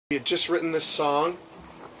We had just written this song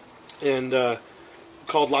and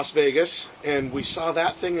called Las Vegas, and we saw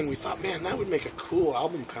that thing and we thought, man, that would make a cool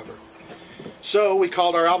album cover. So we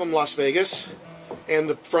called our album Las Vegas, and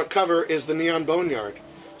the front cover is the Neon Boneyard.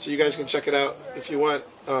 So you guys can check it out if you want.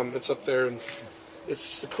 It's up there, and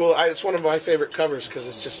it's the cool. It's one of my favorite covers because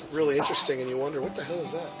it's just really interesting, and you wonder what the hell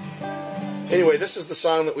is that. Anyway, this is the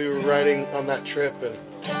song that we were writing on that trip, and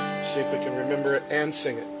see if we can remember it and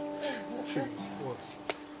sing it. 3, 1.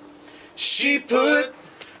 She put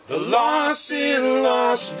the loss in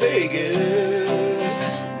Las Vegas,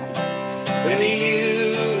 when it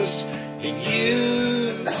used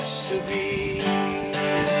to be.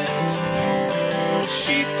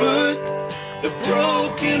 She put the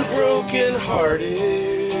broken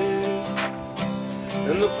hearted,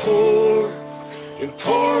 and the poor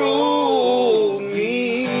old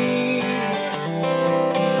me.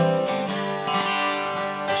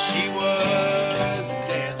 She was a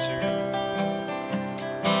dancer in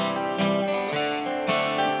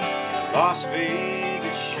a Las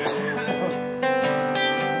Vegas show.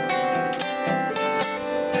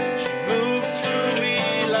 She moved through me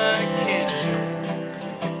like cancer,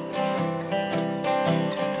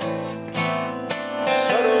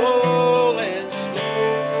 subtle and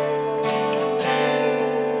slow.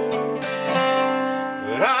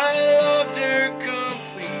 But I loved her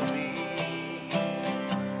completely.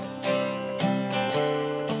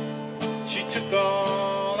 She took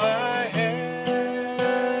all I had.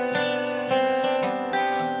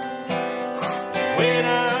 When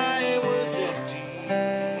I was empty,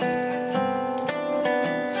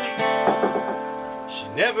 she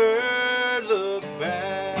never looked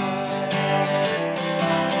back.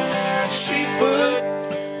 She put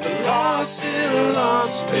the loss in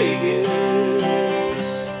Las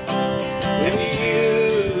Vegas, and it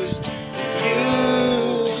used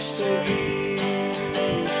to be.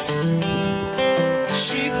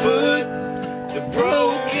 She put the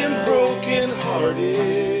broken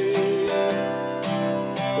hearted,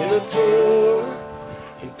 and the poor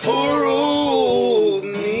old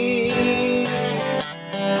me.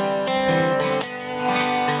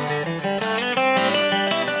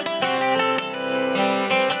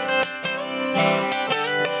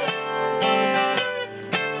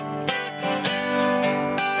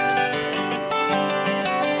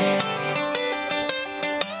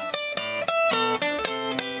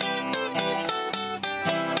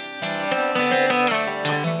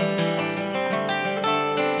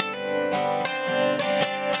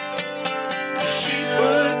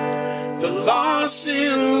 Lost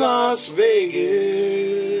in Las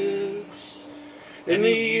Vegas, and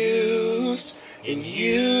it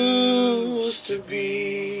used to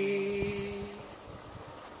be.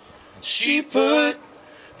 She put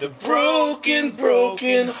the broken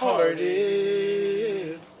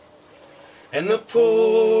hearted, and the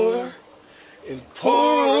poor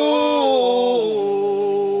old